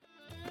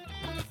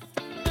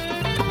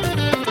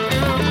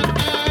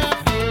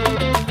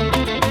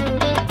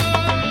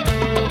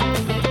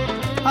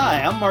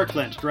Mark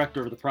Lynch,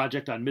 Director of the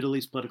Project on Middle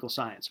East Political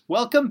Science.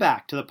 Welcome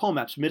back to the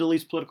POMEPS Middle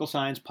East Political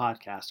Science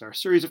Podcast, our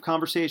series of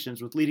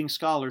conversations with leading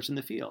scholars in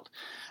the field.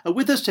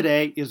 With us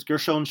today is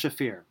Gershon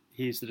Shafir.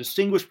 He's the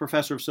Distinguished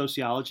Professor of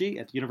Sociology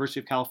at the University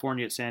of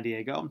California at San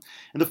Diego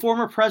and the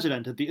former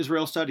president of the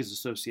Israel Studies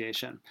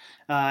Association.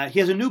 He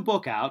has a new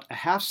book out, A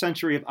Half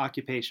Century of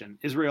Occupation,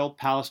 Israel,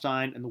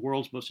 Palestine, and the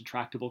World's Most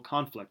Intractable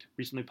Conflict,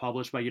 recently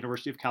published by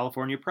University of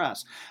California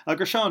Press.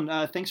 Gershon,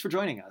 thanks for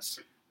joining us.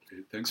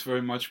 Thanks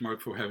very much,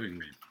 Mark, for having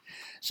me.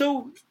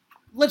 So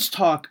let's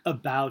talk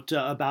about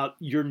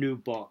your new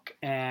book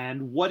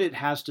and what it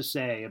has to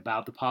say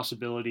about the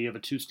possibility of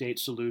a two-state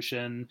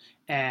solution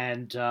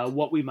and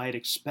what we might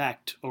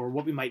expect or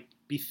what we might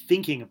be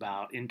thinking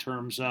about in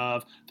terms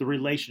of the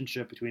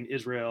relationship between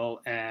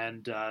Israel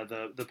and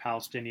the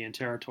Palestinian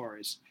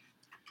territories.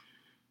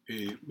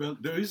 Well,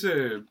 there is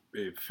a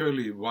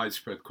fairly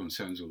widespread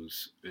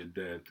consensus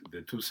that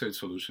the two-state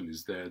solution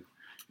is dead.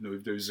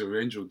 If there is a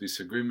range of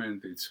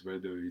disagreement, it's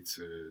whether it's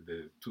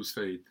the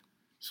two-state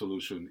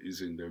solution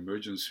is in the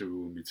emergency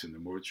room, it's in the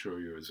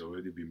mortuary, or has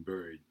already been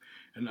buried.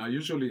 And I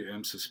usually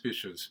am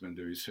suspicious when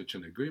there is such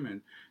an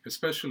agreement,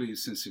 especially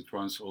since it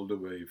runs all the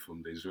way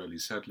from the Israeli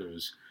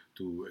settlers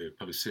to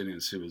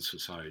Palestinian civil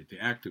society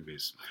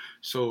activists.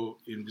 So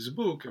in this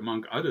book,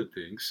 among other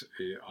things,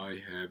 I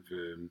have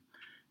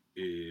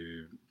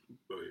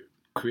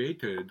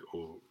created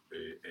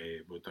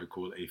what I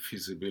call a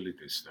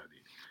feasibility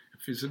study.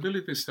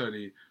 Feasibility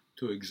study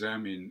to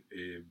examine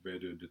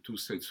whether the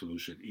two-state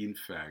solution in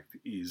fact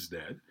is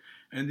dead.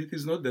 And it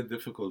is not that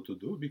difficult to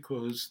do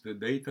because the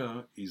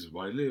data is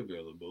widely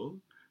available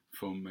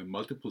from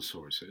multiple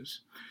sources.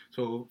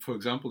 So, for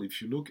example,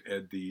 if you look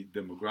at the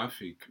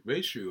demographic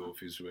ratio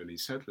of Israeli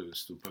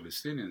settlers to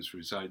Palestinians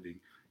residing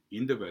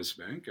in the West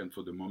Bank, and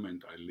for the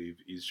moment I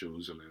leave East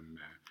Jerusalem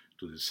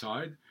to the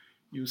side,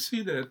 you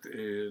see that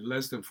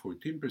less than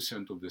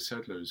 14% of the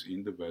settlers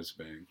in the West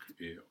Bank,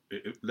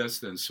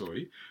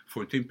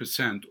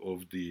 14%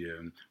 of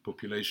the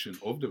population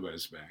of the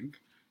West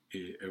Bank,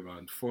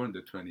 around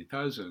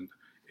 420,000,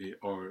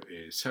 are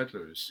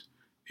settlers,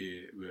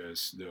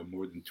 whereas there are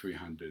more than 3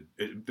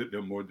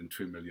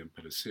 million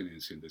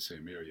Palestinians in the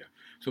same area.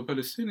 So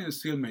Palestinians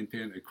still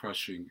maintain a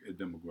crushing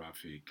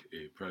demographic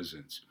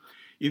presence.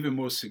 Even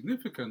more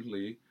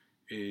significantly,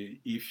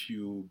 if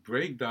you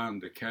break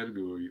down the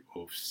category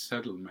of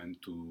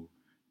settlement to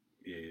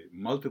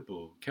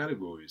multiple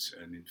categories,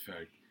 and in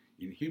fact,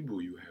 in Hebrew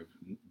you have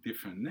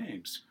different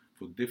names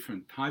for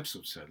different types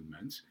of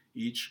settlements,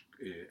 each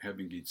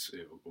having its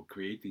or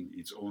creating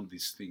its own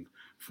distinct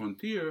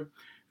frontier,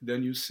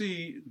 then you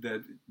see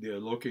that they are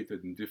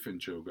located in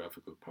different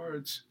geographical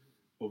parts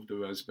of the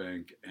West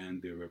Bank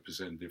and they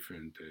represent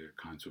different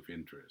kinds of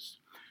interests.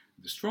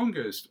 The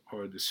strongest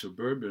are the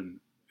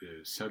suburban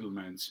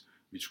settlements,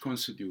 which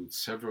constitute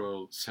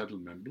several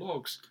settlement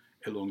blocks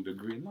along the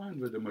Green Line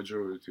where the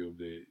majority of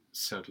the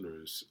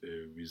settlers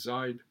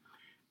reside.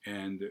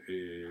 And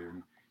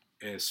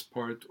as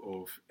part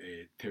of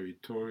a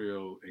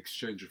territorial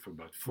exchange of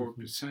about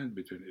 4%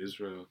 between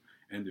Israel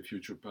and the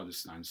future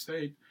Palestine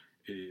state,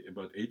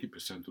 about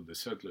 80% of the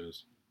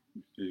settlers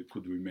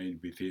could remain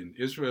within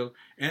Israel,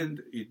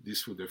 and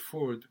this would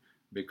afford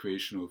the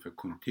creation of a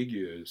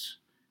contiguous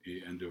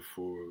and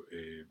therefore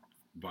a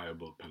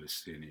viable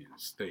Palestinian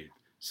state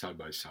side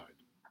by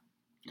side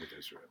with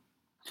Israel.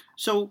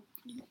 So,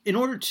 in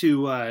order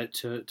to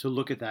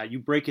look at that, you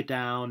break it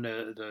down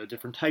the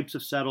different types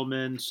of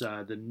settlements,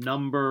 the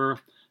number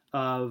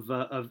of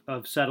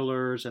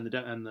settlers, and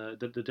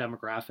the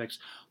demographics.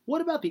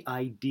 What about the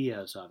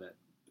ideas of it?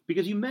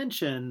 Because you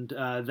mentioned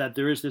that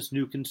there is this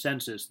new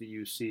consensus that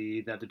you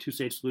see that the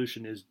two-state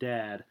solution is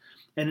dead,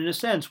 and in a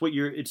sense,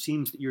 it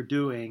seems that you're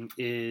doing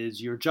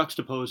is you're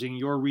juxtaposing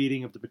your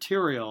reading of the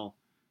material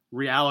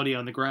reality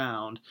on the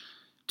ground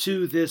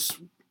to this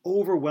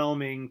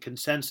overwhelming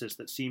consensus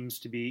that seems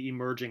to be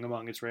emerging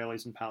among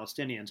Israelis and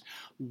Palestinians.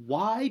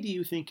 Why do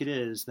you think it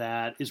is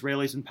that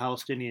Israelis and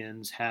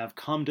Palestinians have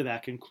come to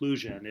that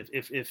conclusion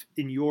if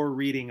in your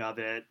reading of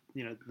it,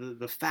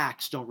 the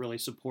facts don't really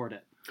support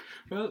it?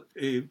 Well,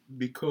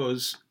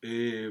 because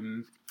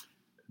even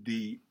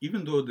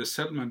though the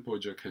settlement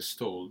project has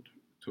stalled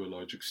to a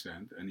large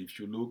extent, and if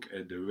you look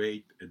at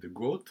the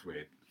growth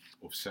rate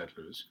of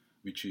settlers,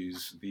 which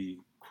is the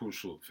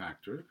crucial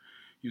factor,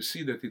 you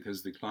see that it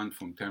has declined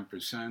from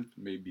 10%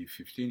 maybe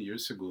 15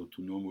 years ago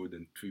to no more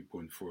than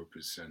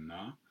 3.4%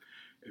 now,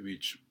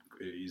 which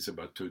is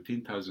about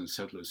 13,000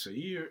 settlers a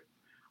year,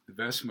 the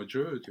vast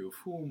majority of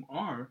whom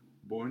are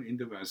born in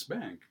the West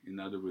Bank. In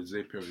other words,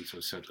 their parents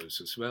are settlers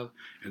as well,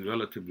 and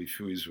relatively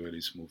few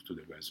Israelis moved to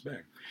the West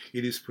Bank.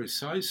 It is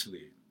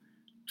precisely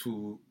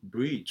to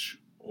breach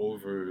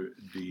over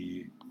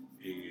the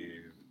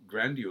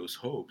grandiose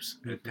hopes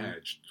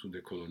attached to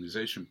the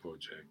colonization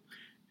project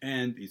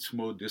and its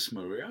more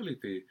dismal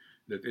reality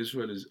that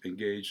Israel is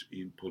engaged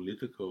in a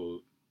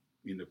political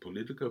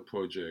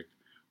project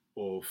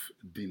of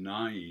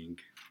denying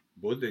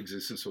both the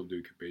existence of the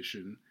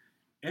occupation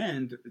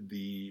and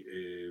the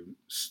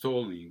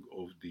stalling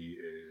of the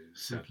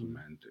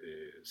Mm-hmm.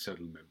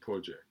 settlement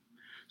project.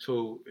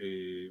 So,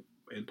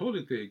 in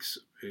politics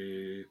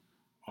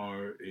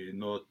are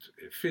not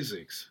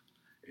physics.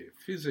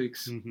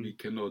 Physics Mm-hmm. we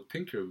cannot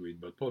tinker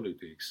with, but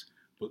politics,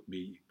 but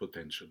we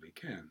potentially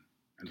can,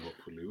 and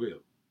hopefully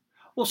will.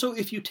 Well, so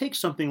if you take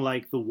something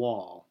like the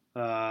wall,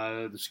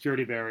 the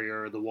security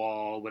barrier, the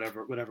wall,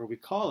 whatever we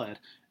call it,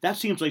 that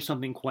seems like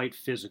something quite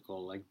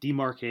physical, like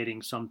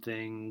demarcating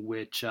something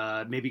which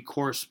maybe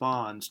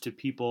corresponds to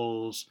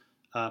people's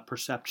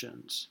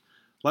perceptions.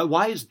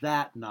 Why is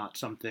that not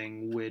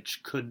something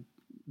which could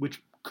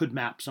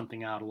map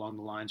something out along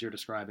the lines you're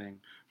describing?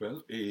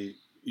 Well,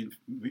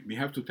 we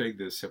have to take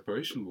the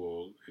separation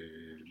wall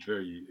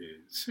very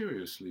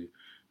seriously,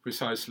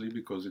 precisely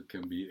because it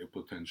can be a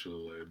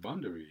potential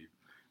boundary.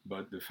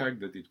 But the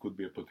fact that it could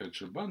be a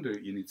potential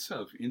boundary in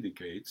itself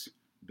indicates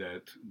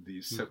that the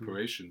Mm-hmm.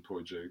 separation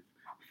project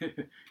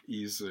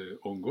is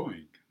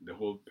ongoing. The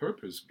whole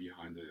purpose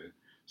behind the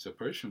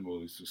separation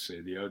wall is to say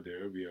they are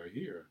there, we are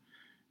here.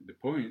 The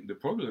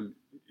problem,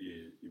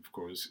 of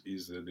course,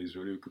 is that the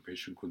Israeli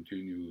occupation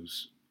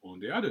continues on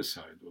the other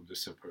side of the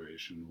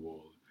separation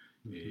wall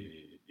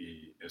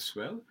Mm-hmm. as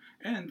well,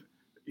 and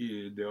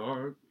there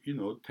are,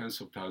 tens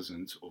of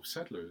thousands of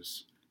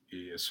settlers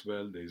as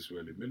well. The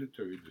Israeli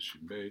military, the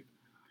Shin Bet,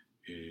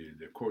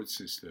 the court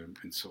system,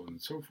 and so on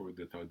and so forth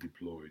that are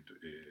deployed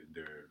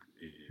there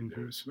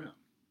Mm-hmm. as well.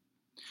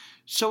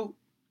 So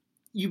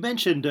you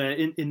mentioned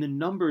in the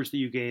numbers that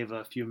you gave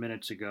a few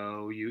minutes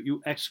ago,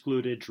 you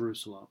excluded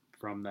Jerusalem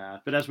from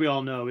that. But as we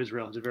all know,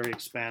 Israel has a very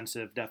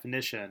expansive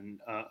definition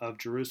of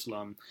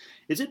Jerusalem.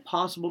 Is it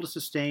possible to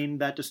sustain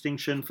that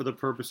distinction for the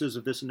purposes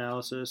of this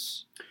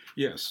analysis?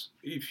 Yes,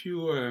 if you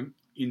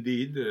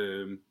indeed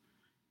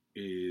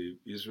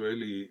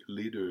Israeli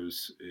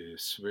leaders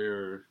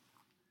swear,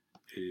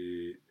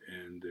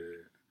 and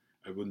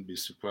I wouldn't be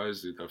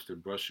surprised that after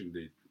brushing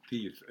their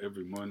teeth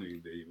every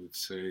morning they would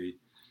say,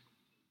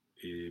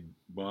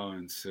 bow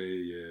and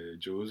say,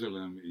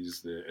 Jerusalem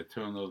is the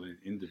eternal and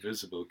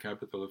indivisible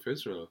capital of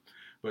Israel.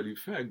 But in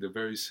fact, the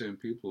very same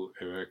people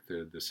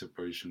erected the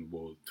separation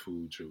wall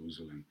through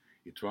Jerusalem.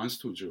 It runs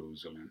through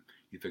Jerusalem.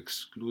 It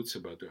excludes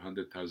about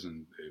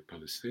 100,000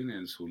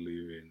 Palestinians who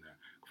live in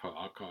Kfar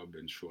Aqab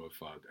and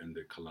Shuafat and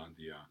the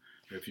Kalandia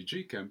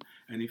refugee camp.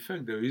 And in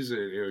fact, there is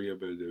an area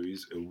where there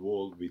is a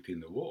wall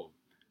within a wall.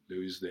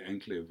 There is the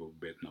enclave of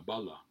Bet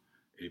Nabala,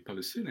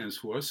 Palestinians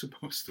who are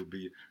supposed to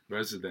be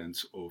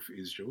residents of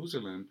East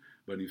Jerusalem,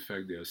 but in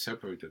fact they are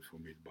separated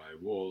from it by a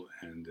wall,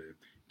 and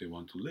they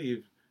want to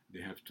leave.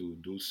 They have to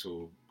do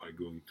so by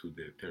going to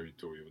the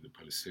territory of the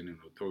Palestinian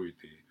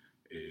Authority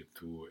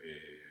through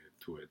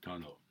a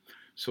tunnel.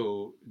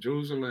 So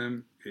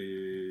Jerusalem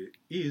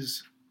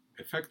is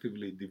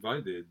effectively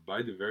divided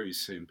by the very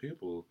same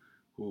people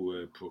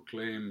who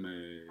proclaim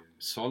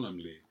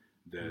solemnly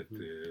that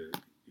Mm-hmm.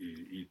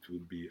 it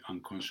would be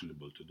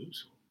unconscionable to do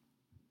so.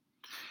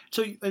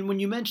 So, and when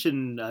you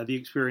mention the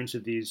experience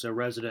of these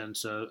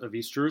residents of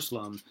East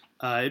Jerusalem,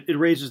 it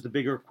raises the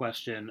bigger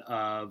question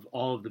of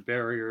all of the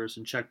barriers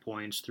and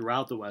checkpoints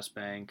throughout the West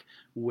Bank,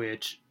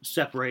 which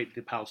separate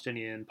the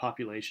Palestinian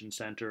population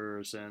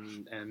centers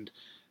and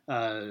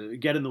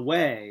get in the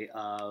way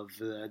of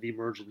the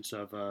emergence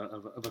of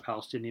a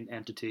Palestinian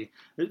entity.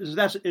 Is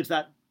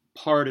that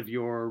part of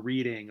your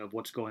reading of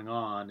what's going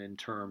on in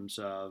terms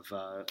of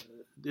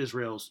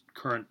Israel's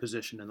current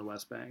position in the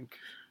West Bank?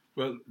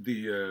 Well,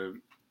 the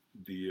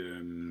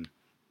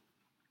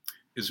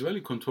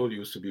Israeli control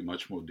used to be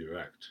much more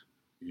direct,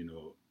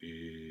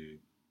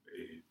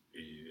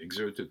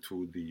 exerted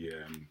through the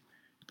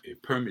a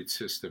permit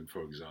system,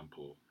 for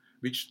example,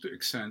 which to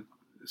extent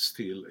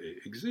still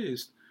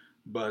exists,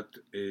 but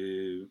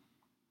in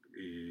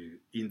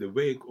the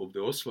wake of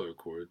the Oslo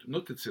Accord,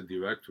 not it's a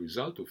direct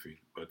result of it,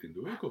 but in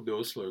the wake of the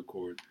Oslo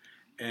Accord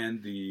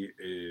and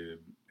in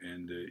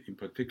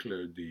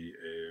particular the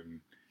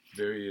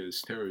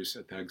various terrorist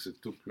attacks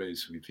that took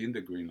place within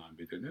the Green Line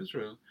within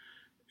Israel,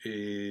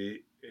 a,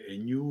 a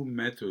new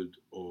method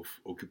of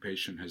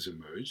occupation has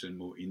emerged, and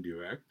more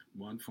indirect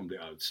one from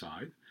the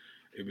outside,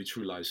 which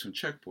relies on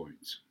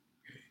checkpoints.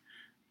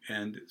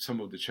 And some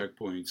of the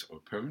checkpoints are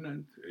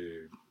permanent,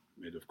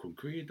 made of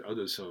concrete.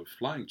 Others are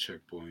flying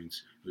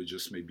checkpoints, with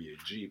just maybe a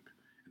jeep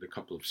and a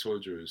couple of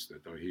soldiers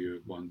that are here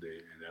one day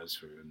and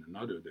elsewhere on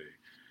another day.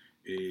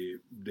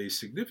 The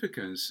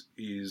significance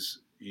is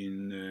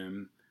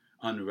in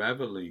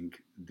unraveling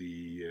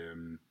the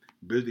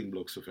building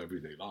blocks of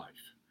everyday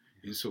life,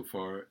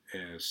 insofar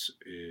as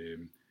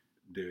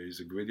there is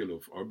a great deal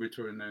of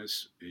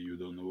arbitrariness. You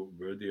don't know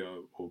where they are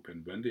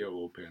open, when they are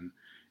open.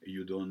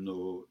 You don't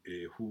know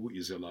who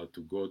is allowed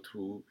to go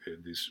through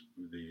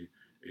the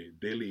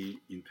daily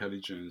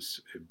intelligence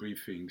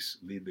briefings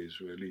lead the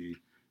Israeli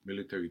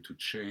military to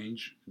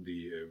change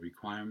the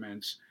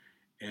requirements.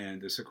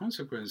 And as a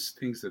consequence,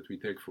 things that we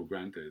take for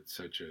granted,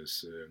 such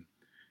as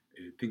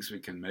things we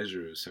can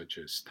measure, such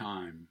as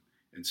time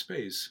and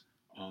space,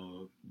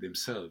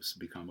 themselves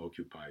become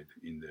occupied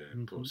in the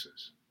Mm-hmm.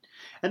 process.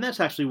 And that's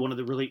actually one of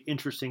the really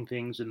interesting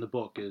things in the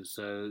book is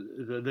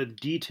the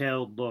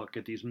detailed look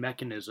at these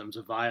mechanisms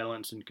of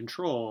violence and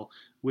control,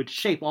 which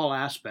shape all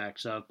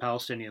aspects of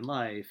Palestinian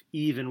life,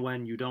 even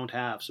when you don't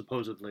have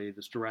supposedly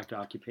this direct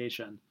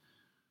occupation.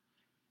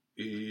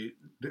 Eh,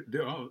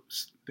 there are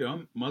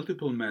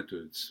multiple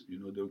methods.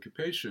 The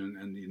occupation,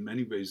 and in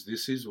many ways,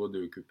 this is what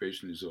the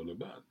occupation is all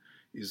about: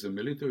 is the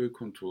military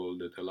control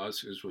that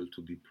allows Israel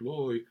to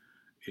deploy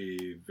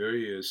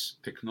various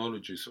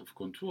technologies of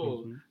control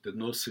Mm-hmm. that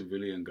no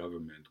civilian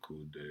government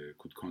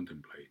could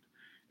contemplate.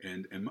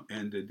 And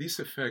this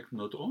affects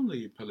not only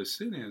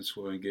Palestinians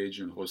who are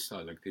engaged in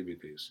hostile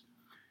activities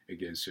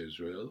against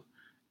Israel,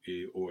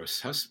 or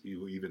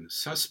even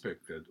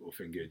suspected of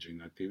engaging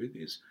in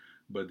activities,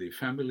 but their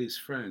families,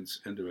 friends,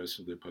 and the rest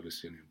of the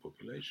Palestinian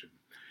population.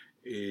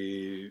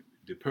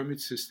 The permit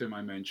system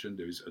I mentioned,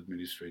 there is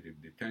administrative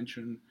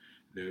detention,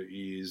 there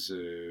is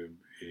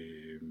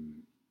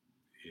um,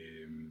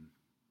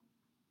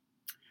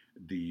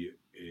 the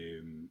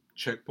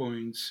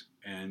checkpoints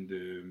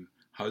and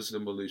house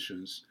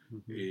demolitions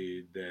Mm-hmm.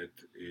 that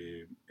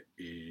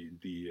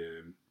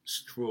the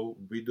straw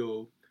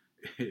widow,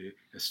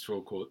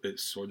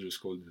 soldiers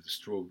called it the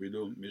straw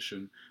widow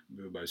mission,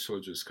 whereby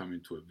soldiers come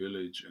into a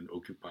village and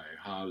occupy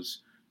a house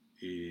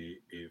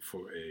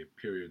for a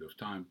period of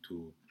time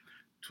to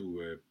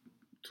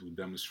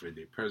demonstrate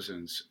their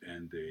presence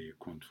and their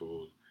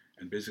control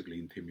and basically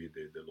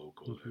intimidate the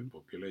local Mm-hmm.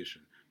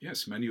 population.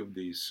 Yes, many of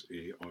these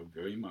are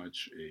very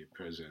much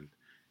present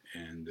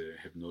and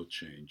have not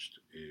changed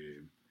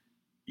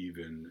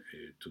even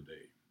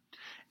today.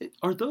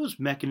 Are those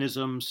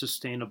mechanisms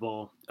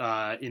sustainable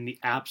in the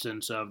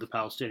absence of the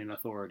Palestinian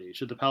Authority?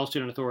 Should the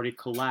Palestinian Authority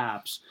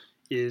collapse,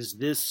 is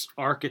this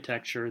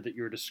architecture that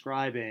you're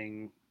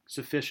describing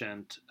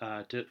sufficient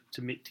to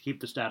keep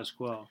the status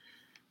quo?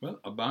 Well,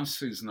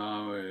 Abbas is now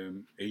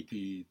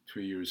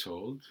 83 years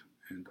old,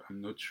 and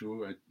I'm not sure.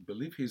 I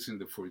believe he's in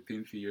the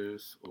 14th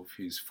years of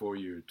his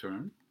 4-year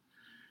term.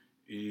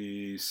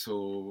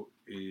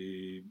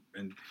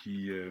 And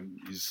he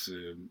is,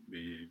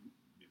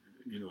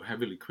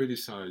 heavily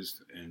criticized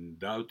and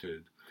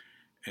doubted,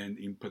 and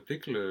in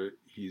particular,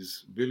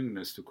 his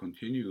willingness to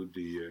continue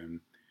the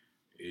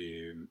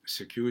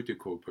security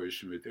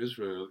cooperation with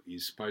Israel, in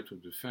spite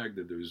of the fact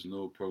that there is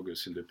no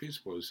progress in the peace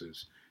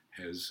process,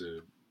 has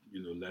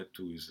led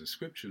to his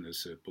description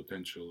as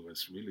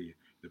really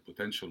the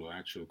potential or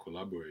actual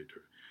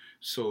collaborator.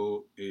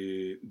 So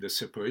the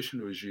separation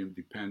regime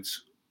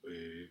depends,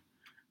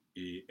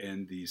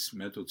 and these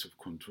methods of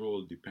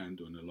control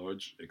depend on a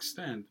large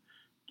extent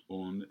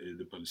on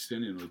the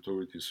Palestinian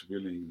Authority's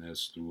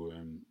willingness to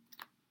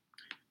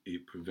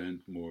prevent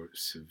more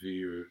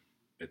severe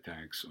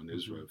attacks on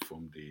Israel Mm-hmm.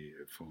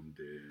 from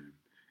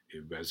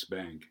the West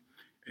Bank,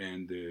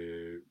 and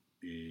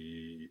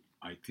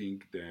I think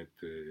that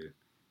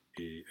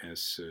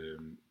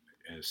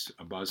as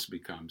Abbas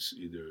becomes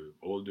either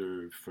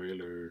older,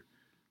 frailer,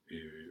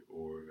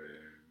 or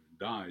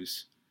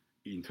dies,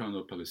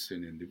 internal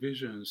Palestinian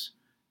divisions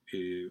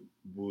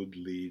would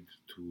lead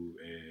to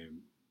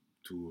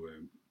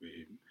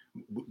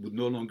would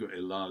no longer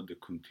allow the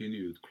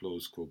continued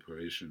close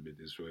cooperation with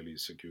Israeli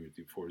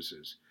security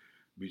forces,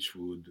 which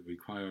would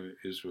require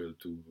Israel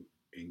to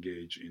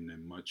engage in a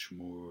much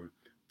more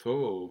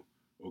thorough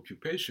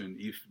occupation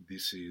if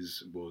this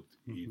is what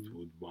it Mm-hmm.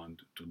 would want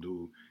to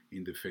do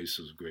in the face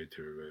of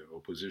greater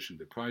opposition.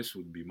 The price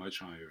would be much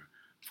higher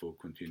for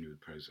continued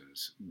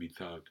presence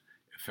without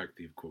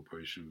effective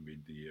cooperation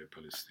with the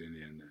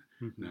Palestinian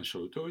Mm-hmm.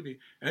 National Authority.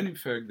 And in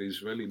fact, the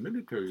Israeli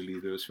military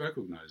leaders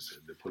recognize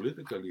it, the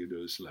political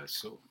leaders less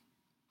so.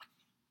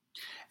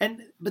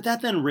 But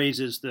that then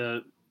raises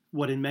the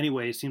what in many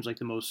ways seems like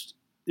the most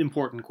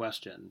important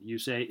question. You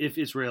say if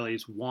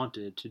Israelis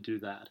wanted to do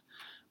that.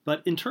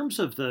 But in terms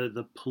of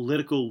the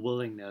political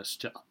willingness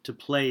to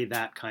play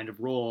that kind of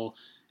role,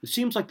 it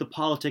seems like the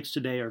politics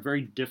today are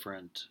very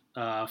different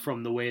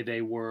from the way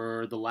they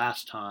were the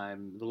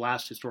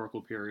last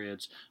historical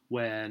periods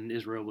when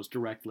Israel was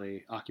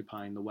directly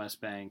occupying the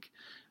West Bank.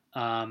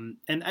 And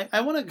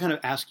I want to kind of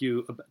ask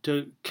you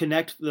to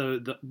connect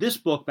this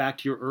book back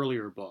to your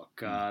earlier book,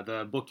 Mm.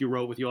 the book you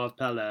wrote with Yoav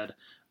Peled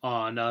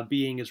on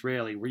being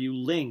Israeli, where you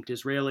linked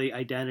Israeli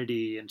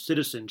identity and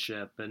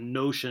citizenship and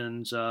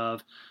notions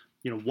of,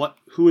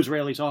 who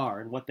Israelis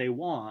are and what they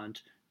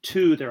want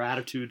to their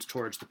attitudes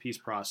towards the peace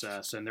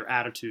process and their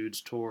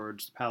attitudes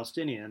towards the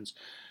Palestinians.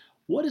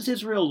 What does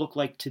Israel look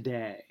like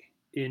today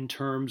in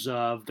terms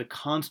of the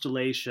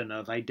constellation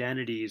of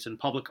identities and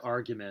public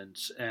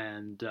arguments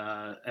and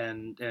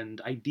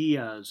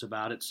ideas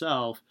about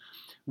itself,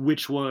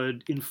 which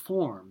would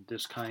inform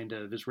this kind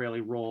of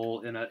Israeli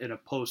role in a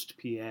post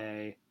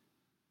PA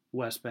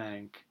West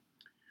Bank?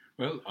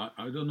 Well,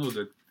 I don't know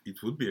that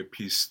it would be a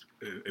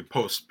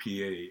post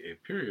PA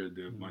period.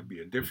 There might be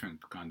a different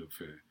kind of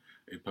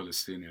a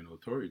Palestinian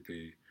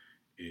authority,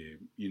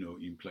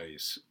 in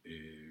place.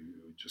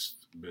 Just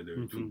whether it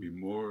would Mm-hmm. be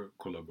more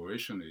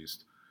collaborationist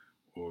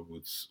or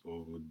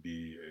would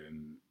be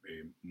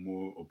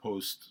more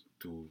opposed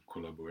to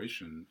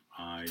collaboration.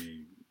 I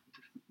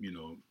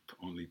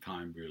only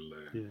time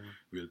Yeah.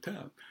 will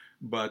tell.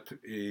 But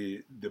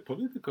the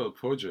political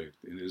project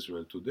in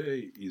Israel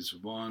today is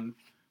one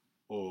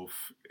of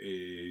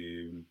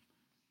a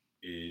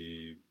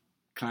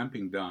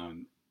clamping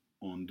down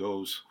on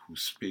those who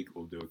speak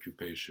of the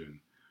occupation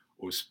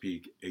or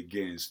speak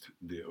against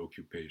the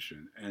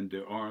occupation. And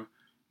there are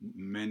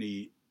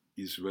many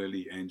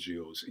Israeli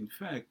NGOs. In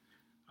fact,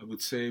 I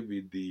would say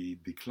with the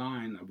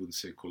decline, I wouldn't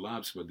say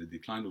collapse, but the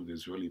decline of the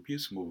Israeli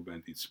peace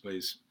movement, its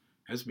place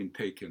has been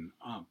taken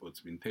up, or it's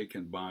been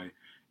taken by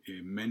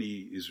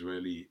many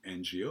Israeli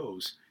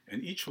NGOs.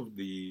 And each of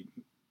the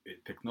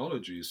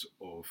technologies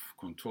of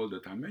control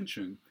that I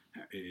mentioned,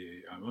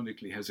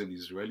 ironically, has an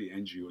Israeli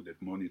NGO that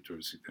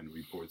monitors it and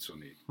reports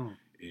on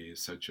it,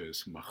 such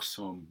as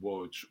Mahsom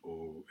Watch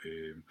or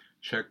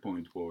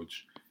Checkpoint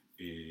Watch,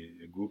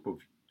 a group of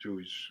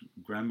Jewish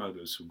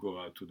grandmothers who go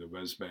out to the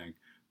West Bank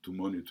to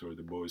monitor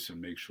the boys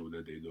and make sure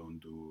that they don't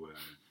do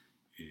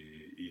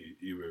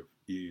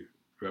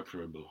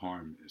irreparable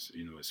harm,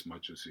 as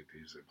much as it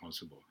is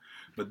possible.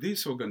 But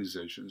these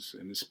organizations,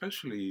 and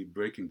especially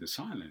Breaking the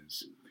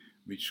Silence,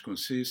 which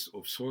consists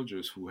of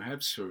soldiers who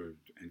have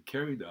served and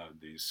carried out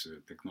these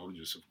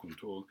technologies of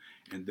control,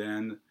 and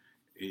then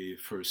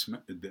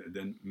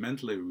then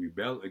mentally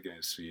rebel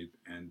against it,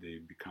 and they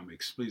become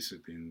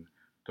explicit in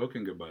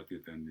talking about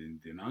it and in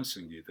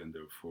denouncing it, and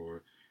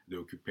therefore the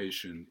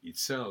occupation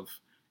itself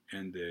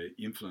and the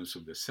influence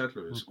of the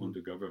settlers on the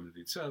government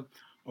itself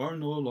are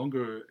no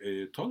longer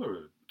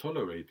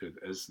tolerated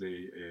as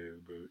they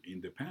were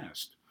in the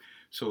past.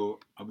 So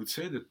I would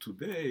say that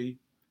today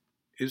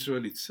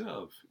Israel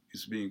itself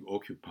is being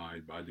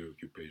occupied by the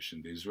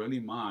occupation. The Israeli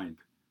mind,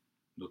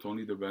 not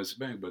only the West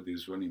Bank, but the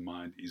Israeli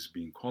mind is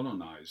being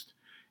colonized.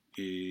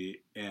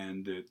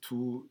 And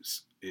two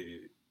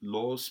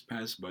laws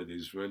passed by the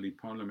Israeli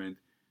parliament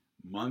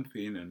month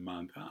in and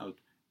month out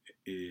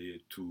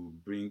to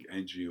bring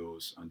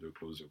NGOs under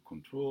closer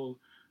control,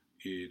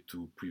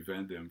 to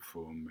prevent them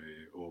from,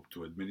 or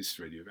to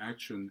administrative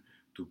action,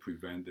 to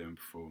prevent them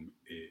from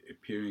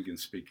appearing and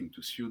speaking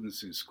to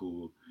students in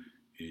school,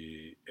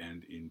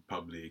 and in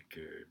public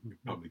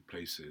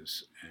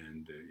places,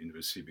 and in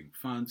receiving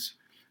funds.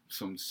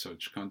 Some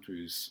such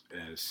countries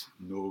as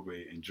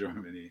Norway and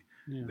Germany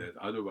that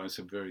otherwise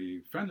are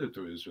very friendly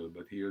to Israel,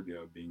 but here they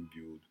are being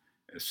viewed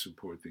as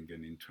supporting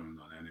an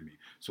internal enemy.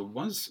 So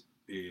once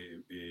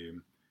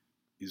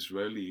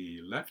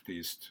Israeli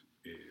leftist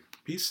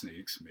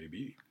peaceniks,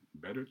 maybe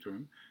better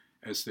term,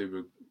 as they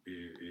were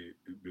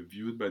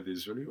viewed by the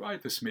Israeli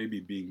right as maybe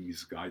being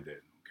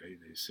misguided. Okay,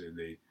 they say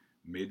they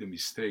made a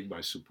mistake by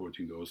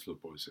supporting the Oslo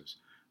process.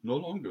 No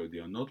longer, they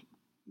are not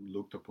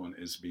looked upon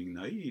as being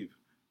naive,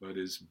 but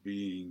as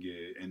being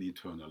an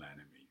eternal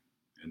enemy,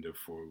 and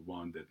therefore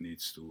one that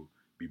needs to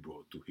be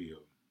brought to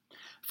heel.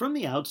 From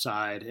the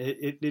outside,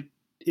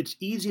 it's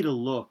easy to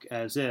look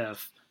as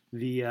if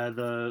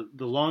the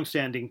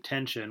longstanding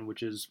tension,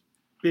 which has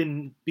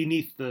been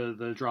beneath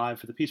the drive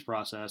for the peace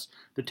process,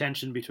 the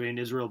tension between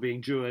Israel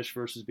being Jewish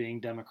versus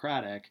being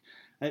democratic,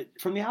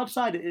 from the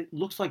outside, it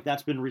looks like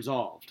that's been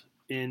resolved,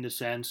 in the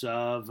sense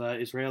of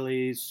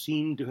Israelis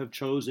seem to have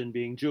chosen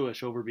being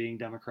Jewish over being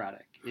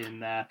democratic, in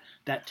that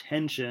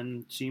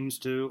tension seems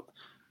to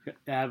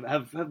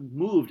have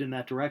moved in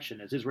that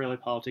direction as Israeli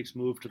politics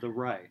move to the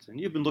right. And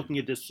you've been looking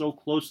at this so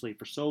closely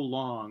for so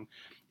long.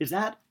 Is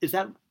that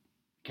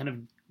kind of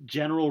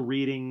general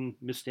reading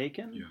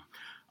mistaken? Yeah,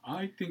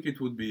 I think it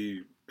would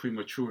be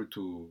premature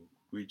to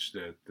reach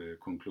that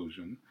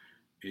conclusion.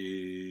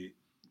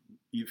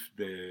 If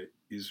the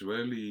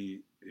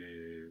Israeli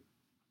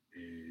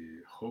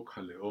Chok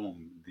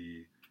HaLeom,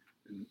 the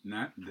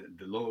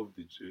law of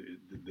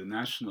the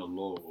national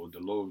law, or the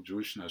law of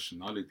Jewish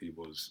nationality,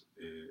 was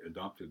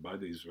adopted by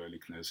the Israeli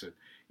Knesset,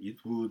 it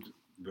would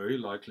very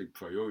likely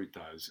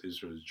prioritize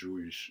Israel's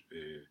Jewish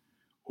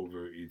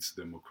over its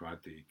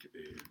democratic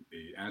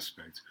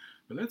aspects.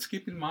 But let's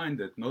keep in mind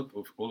that not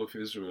all of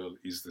Israel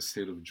is the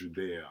state of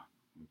Judea,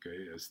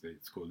 okay, as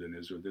it's called in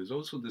Israel. There's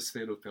also the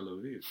state of Tel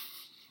Aviv,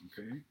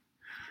 okay,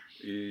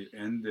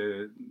 and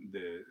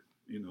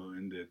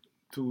and the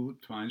two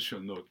trines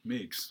shall not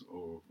mix.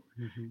 Or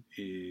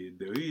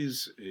there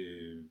is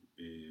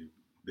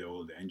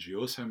all the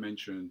NGOs I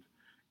mentioned.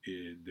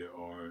 There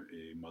are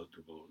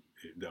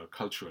there are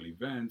cultural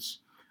events.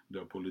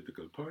 There are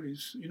political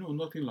parties,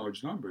 not in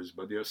large numbers,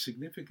 but they are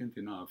significant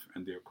enough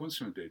and they are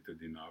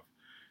concentrated enough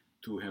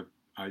to have,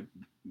 I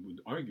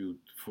would argue,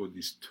 for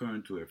this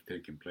turn to have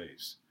taken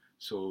place.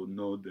 So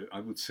no, I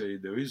would say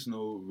there is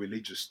no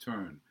religious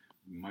turn.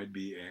 It might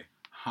be a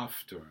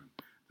half turn.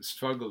 The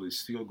struggle is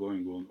still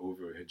going on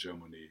over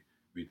hegemony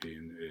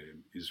within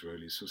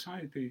Israeli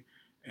society,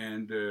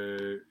 and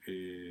the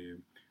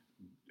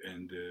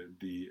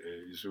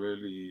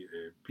Israeli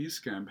peace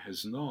camp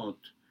has not.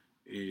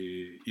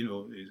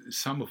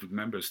 Some of the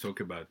members talk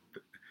about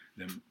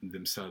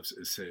themselves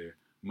as a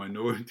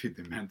minority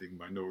demanding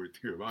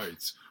minority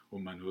rights or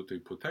minority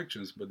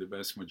protections, but the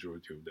vast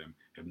majority of them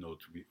have not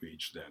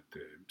reached that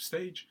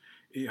stage.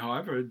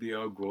 However, they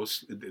are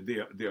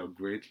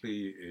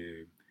greatly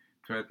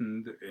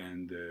threatened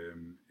and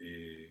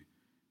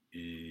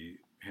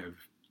have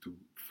to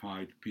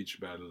fight pitch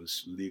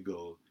battles,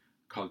 legal,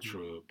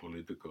 cultural,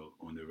 political,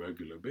 on a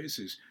regular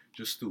basis,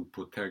 just to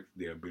protect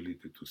the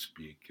ability to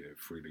speak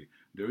freely.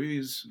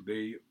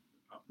 They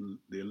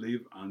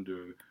live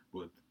under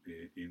what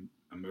in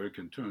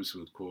American terms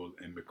would call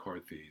a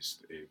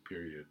McCarthyist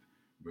period,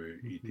 where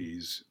it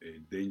is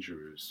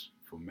dangerous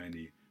for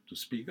many to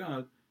speak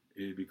out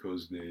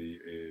because the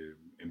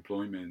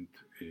employment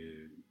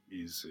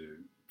is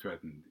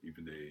threatened if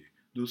they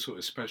do so,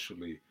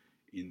 especially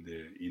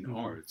in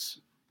arts,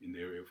 in the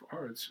area of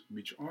arts,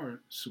 which are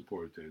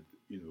supported,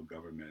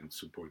 government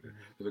supported.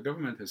 So the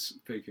government has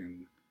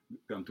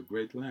gone to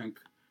great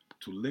length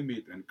to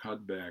limit and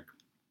cut back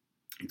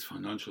its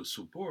financial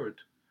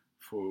support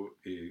for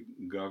a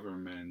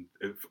government,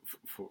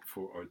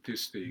 for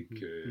artistic,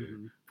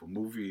 for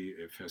movie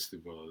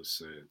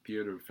festivals,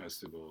 theater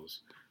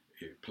festivals,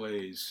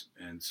 plays,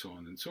 and so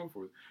on and so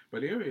forth.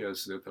 But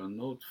areas that are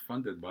not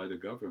funded by the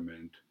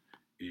government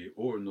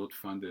or not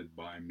funded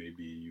by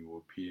maybe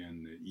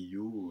European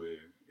EU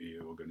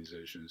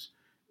organizations,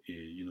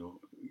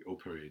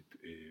 operate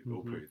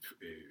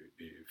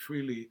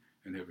freely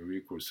and have a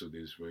recourse to the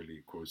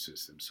Israeli court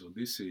system. So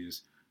this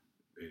is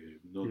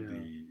not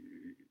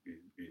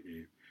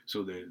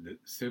so the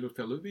state of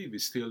Tel Aviv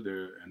is still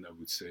there, and I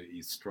would say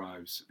it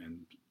strives,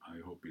 and I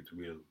hope it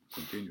will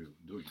continue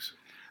doing so.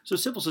 So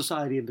civil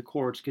society and the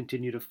courts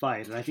continue to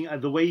fight, and I think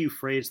the way you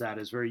phrase that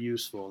is very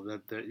useful,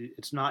 that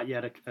it's not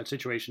yet a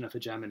situation of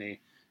hegemony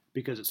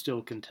because it's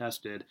still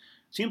contested.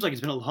 It seems like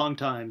it's been a long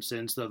time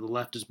since the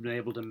left has been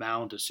able to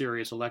mount a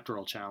serious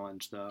electoral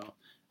challenge, though.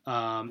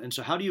 And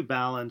so how do you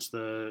balance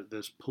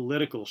this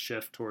political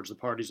shift towards the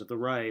parties of the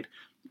right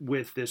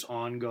with this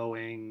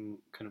ongoing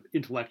kind of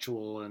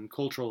intellectual and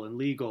cultural and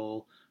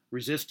legal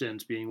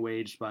resistance being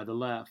waged by the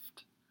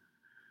left?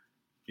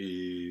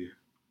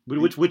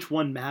 Which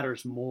one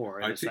matters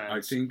more? I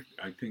think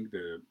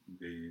the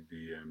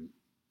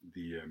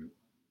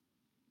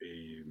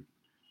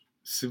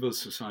civil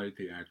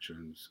society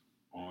actions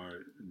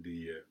are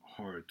the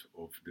heart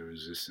of the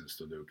resistance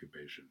to the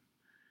occupation.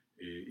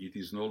 It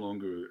is no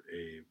longer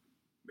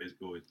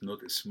it's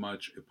not as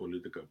much a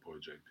political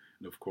project,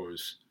 and of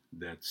course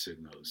that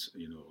signals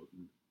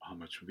how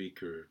much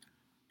weaker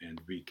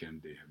and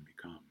weakened they have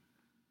become.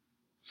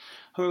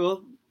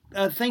 Well,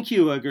 thank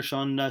you,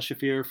 Gershon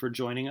Shafir, for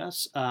joining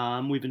us.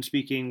 We've been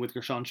speaking with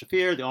Gershon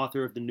Shafir, the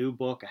author of the new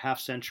book, A Half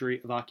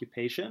Century of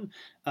Occupation,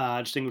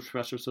 distinguished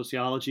professor of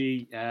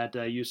sociology at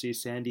UC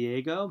San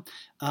Diego.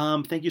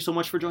 Thank you so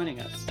much for joining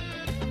us.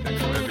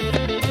 Thanks for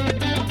having me.